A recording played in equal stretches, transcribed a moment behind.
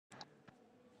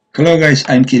Hello guys,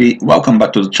 I'm Kiri. Welcome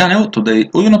back to the channel. Today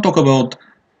we're gonna talk about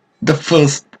the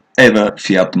first ever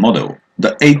Fiat model,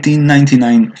 the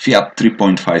 1899 Fiat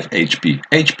 3.5 HP.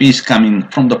 HP is coming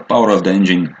from the power of the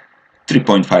engine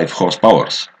 3.5 horsepower.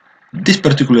 This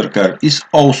particular car is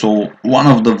also one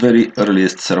of the very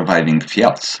earliest surviving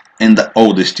Fiats and the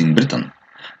oldest in Britain.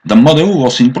 The model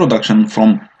was in production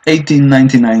from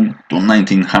 1899 to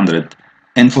 1900,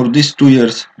 and for these 2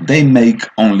 years they make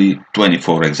only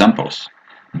 24 examples.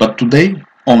 But today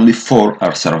only 4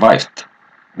 are survived.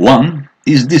 One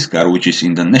is this car, which is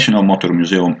in the National Motor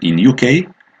Museum in UK.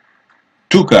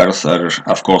 2 cars are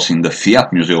of course in the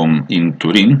Fiat Museum in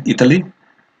Turin, Italy,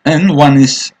 and one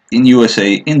is in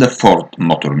USA in the Ford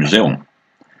Motor Museum.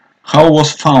 How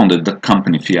was founded the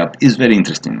company Fiat is very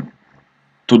interesting.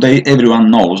 Today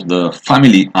everyone knows the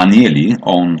family Agnelli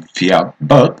owned Fiat,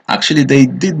 but actually they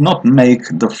did not make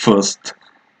the first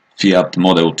Fiat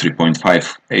Model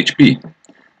 3.5 HP.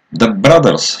 The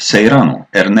brothers Seirano,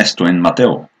 Ernesto and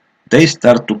Matteo, they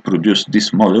start to produce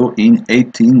this model in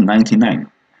 1899.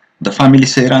 The family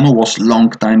Seirano was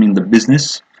long time in the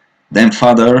business, then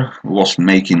father was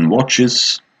making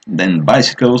watches, then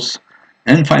bicycles,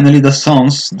 and finally the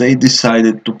sons they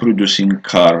decided to producing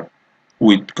car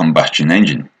with combustion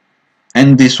engine.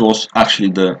 And this was actually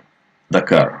the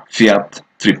car, Fiat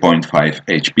 3.5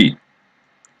 HP.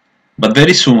 But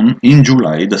very soon, in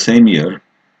July the same year,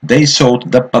 they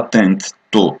sold the patent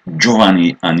to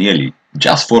Giovanni Agnelli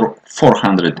just for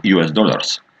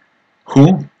 $400,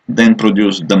 who then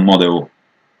produced the model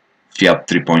Fiat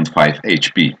 3.5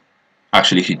 HP.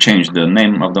 Actually, he changed the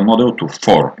name of the model to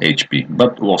 4 HP,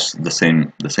 but was the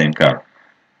same car.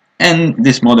 And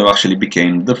this model actually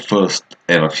became the first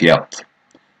ever Fiat.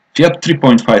 Fiat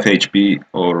 3.5 HP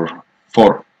or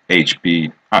 4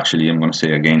 HP, actually I'm going to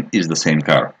say again, is the same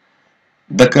car.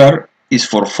 The car is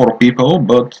for 4 people,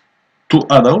 but 2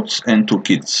 adults and 2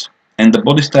 kids. And the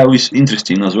body style is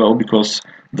interesting as well because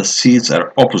the seats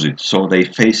are opposite, so they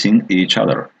facing each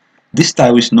other. This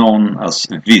style is known as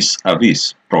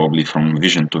vis-a-vis, probably from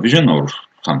vision to vision or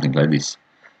something like this.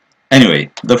 Anyway,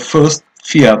 the first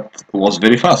Fiat was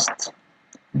very fast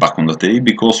back on the day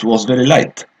because it was very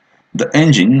light. The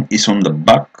engine is on the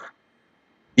back,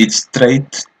 it's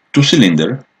straight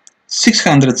 2-cylinder,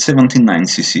 679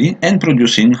 cc and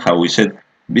producing, how we said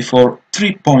before,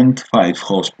 3.5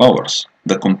 horsepower.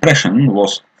 The compression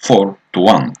was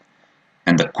 4:1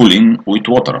 and the cooling with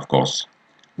water, of course.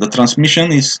 The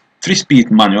transmission is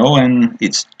 3-speed manual and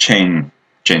it's chain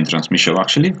transmission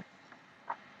actually.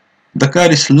 The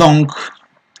car is long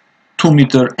 2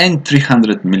 meter and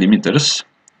 300 millimeters,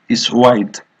 is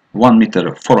wide 1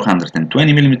 meter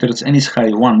 420 millimeters and is high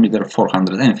 1 meter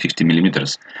 450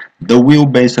 millimeters. The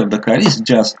wheelbase of the car is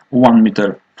just 1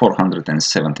 meter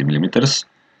 470 millimeters,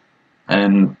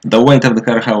 and the weight of the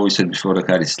car, how we said before, the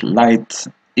car is light,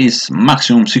 is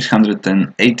maximum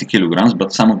 680 kilograms,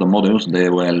 but some of the models they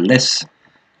were less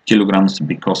kilograms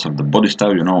because of the body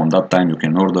style. You know, on that time you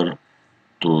can order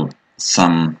to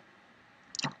some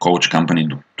coach company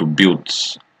to build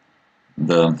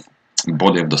the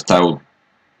body of the style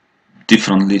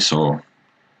differently, so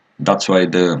that's why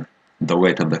the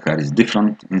weight of the car is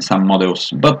different in some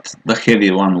models, but the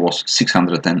heavy one was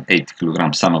 680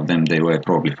 kilograms. Some of them they were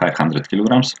probably 500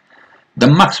 kilograms. The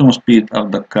maximum speed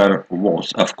of the car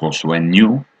was, of course, when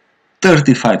new,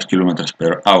 35 kilometers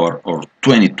per hour or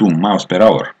 22 miles per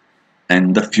hour,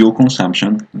 and the fuel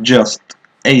consumption just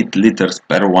 8 liters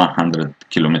per 100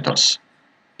 kilometers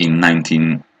in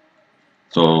 19.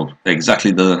 So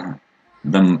exactly the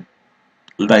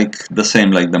like the same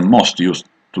like the most used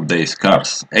today's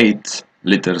cars, 8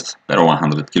 liters per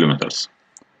 100 kilometers.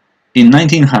 In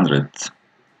 1900,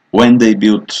 when they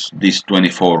built these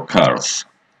 24 cars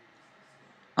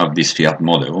of this Fiat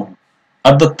model,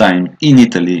 at that time in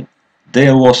Italy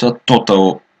there was a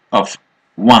total of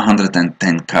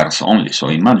 110 cars only. So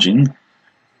imagine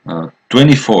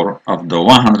 24 of the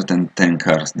 110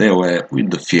 cars they were with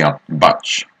the Fiat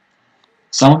badge.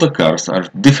 Some of the cars are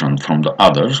different from the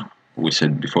others, we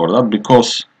said before that,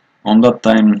 because on that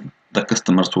time the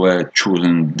customers were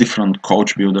choosing different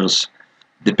coach builders,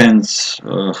 depends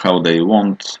how they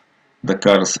want the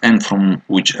cars and from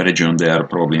which region they are.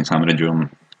 Probably in some region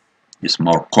is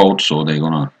more cold, so they're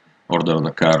gonna order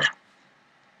the car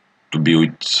to be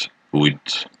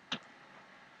with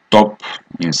top.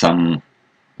 In some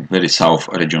very south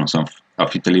regions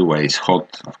of Italy where it's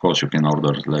hot, of course you can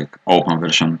order like open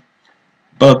version,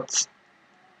 but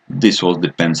this all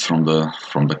depends from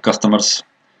the customers.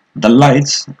 The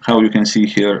lights, how you can see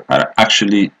here, are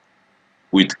actually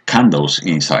with candles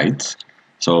inside.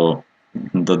 So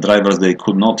The drivers, they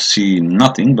could not see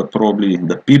nothing, but probably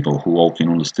the people who walking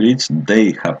on the streets,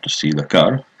 they have to see the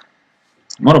car.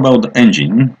 More about the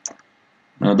engine.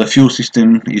 The fuel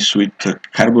system is with a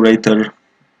carburetor,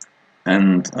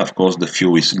 and of course the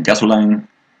fuel is gasoline.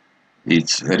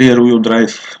 It's rear wheel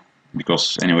drive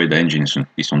because anyway the engine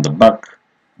is on the back.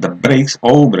 The brakes,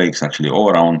 all brakes actually, all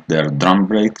around, they're drum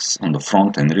brakes on the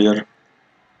front and rear.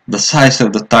 The size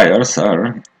of the tires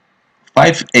are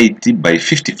 580 by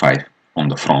 55 on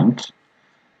the front,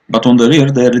 but on the rear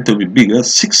they're a little bit bigger,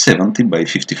 670 by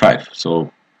 55.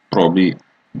 So probably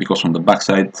because on the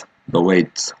backside the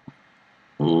weight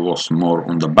was more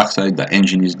on the backside, the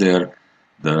engine is there,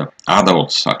 the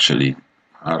adults actually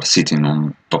are sitting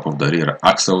on top of the rear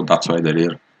axle, that's why the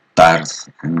rear tires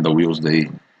and the wheels, they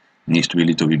need to be a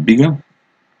little bit bigger.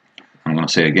 I'm gonna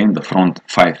say again, the front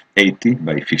 580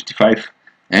 by 55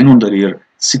 and on the rear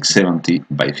 670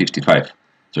 by 55.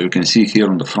 So you can see here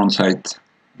on the front side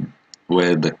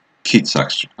where the kids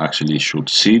actually should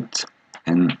sit,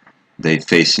 and they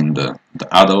facing the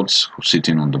adults who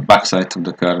sitting on the back side of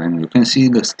the car. And you can see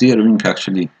the steering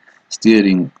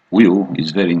wheel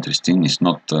is very interesting. It's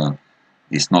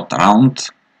not round,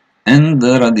 and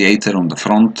the radiator on the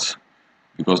front,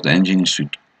 because the engine is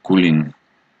cooling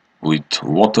with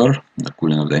water. The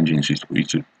cooling of the engine is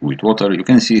with water. You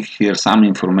can see here some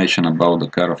information about the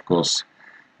car, of course,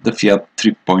 the Fiat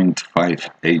 3.5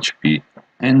 HP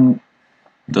and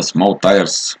the small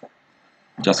tires.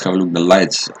 Just have a look at the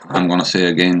lights. I'm gonna say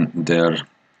again, they're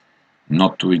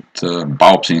not with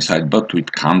bulbs inside, but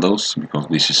with candles, because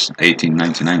this is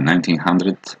 1899,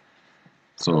 1900.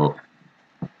 So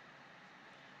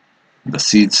the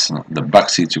seats, the back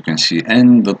seats you can see,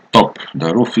 and the top,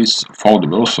 the roof is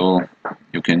foldable, so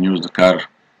you can use the car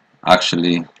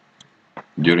actually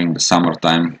during the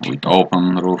summertime with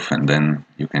open roof, and then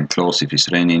you can close if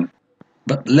it's raining.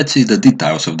 But let's see the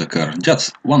details of the car.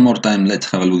 Just one more time,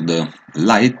 let's have a look at the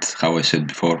light. How I said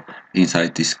before,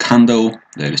 inside is candle,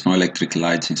 there is no electric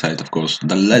lights inside, of course.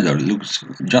 The leather looks,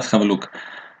 just have a look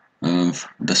of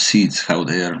the seats, how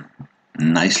they are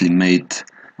nicely made.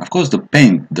 Of course the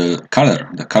paint, the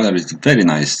color is very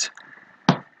nice.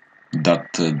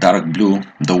 That dark blue.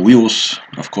 The wheels,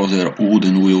 of course, they are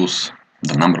wooden wheels.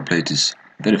 The number plate is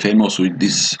very famous with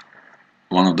this,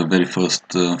 one of the very first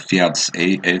Fiat's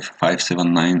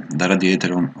AF579. The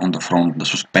radiator on the front, the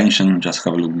suspension, just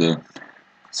have a look, the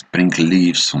spring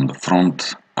leaves on the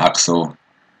front axle,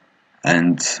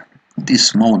 and these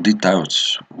small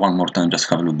details. One more time, just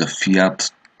have a look, the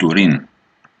Fiat Turin.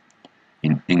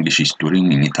 In English is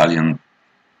Turin, in Italian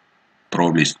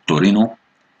probably is Torino.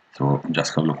 So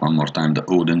just have a look one more time, the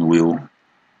wooden wheel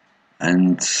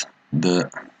and the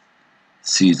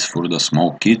seats for the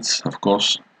small kids, of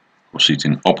course, who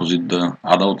sitting opposite the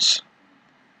adults,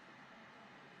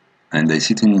 and they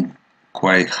sitting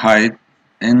quite high.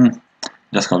 And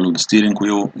just have a look, the steering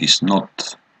wheel is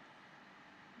not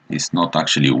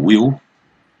actually a wheel,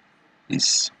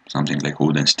 it's something like a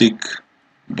wooden stick,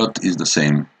 but is the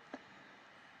same,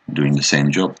 doing the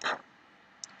same job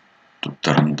to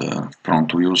turn the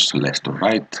front wheels left or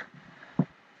right.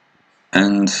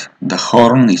 And the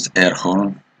horn is air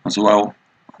horn as well.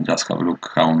 Just have a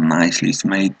look how nicely it's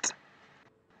made.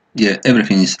 Yeah,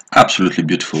 everything is absolutely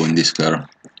beautiful in this car.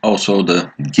 Also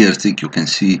the gear stick you can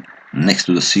see next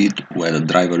to the seat where the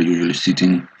driver usually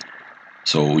sitting.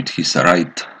 So with his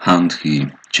right hand he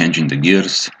changing the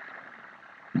gears.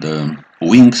 The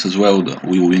wings as well, the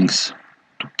wheel wings,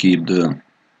 to keep the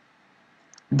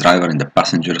driver and the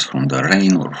passengers from the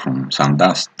rain or from some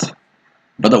dust.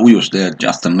 But the wheels, they're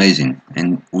just amazing.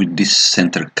 And with this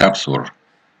center capsule,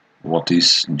 what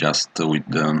is just with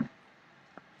the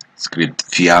script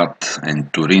Fiat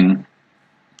and Turin,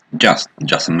 just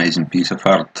amazing piece of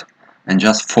art. And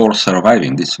just for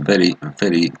surviving this very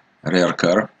rare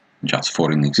car, just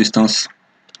for in existence.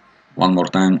 One more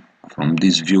time from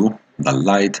this view, the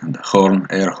light, the horn,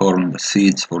 air horn, the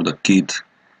seats for the kid,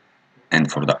 and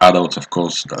for the adults, of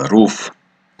course, the roof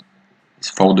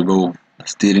is foldable, the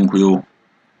steering wheel,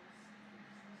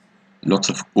 lots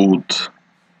of wood,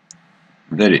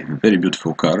 very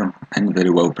beautiful car, and very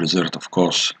well preserved, of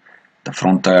course. The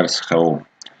front tires, how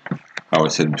I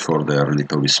said before, they are a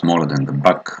little bit smaller than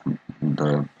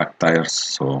the back tires,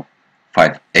 so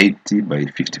 580 by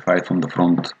 55 on the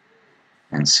front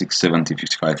and 670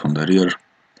 55 on the rear.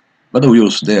 But the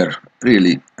wheels, they're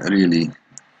really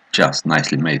just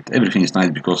nicely made. Everything is nice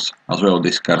because as well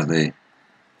these cars, they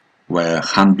were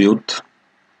hand built.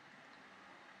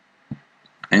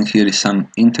 And here is some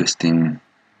interesting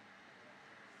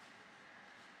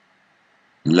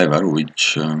lever,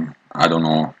 which I don't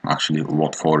know actually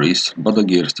what for is, but the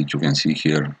gear stick you can see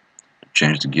here to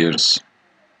change the gears.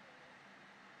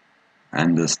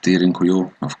 And the steering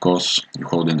wheel, of course, you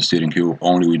hold in the steering wheel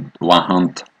only with one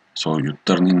hand, so you're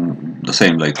turning the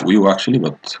same like wheel actually,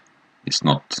 but it's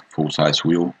not full-size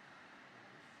wheel.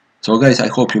 So guys, I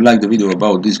hope you liked the video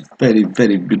about this very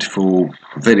beautiful,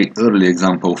 very early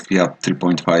example of Fiat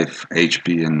 3.5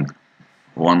 HP and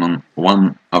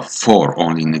one of 4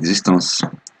 only in existence.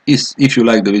 If you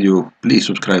like the video, please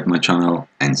subscribe to my channel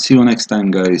and see you next time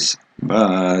guys.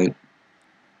 Bye.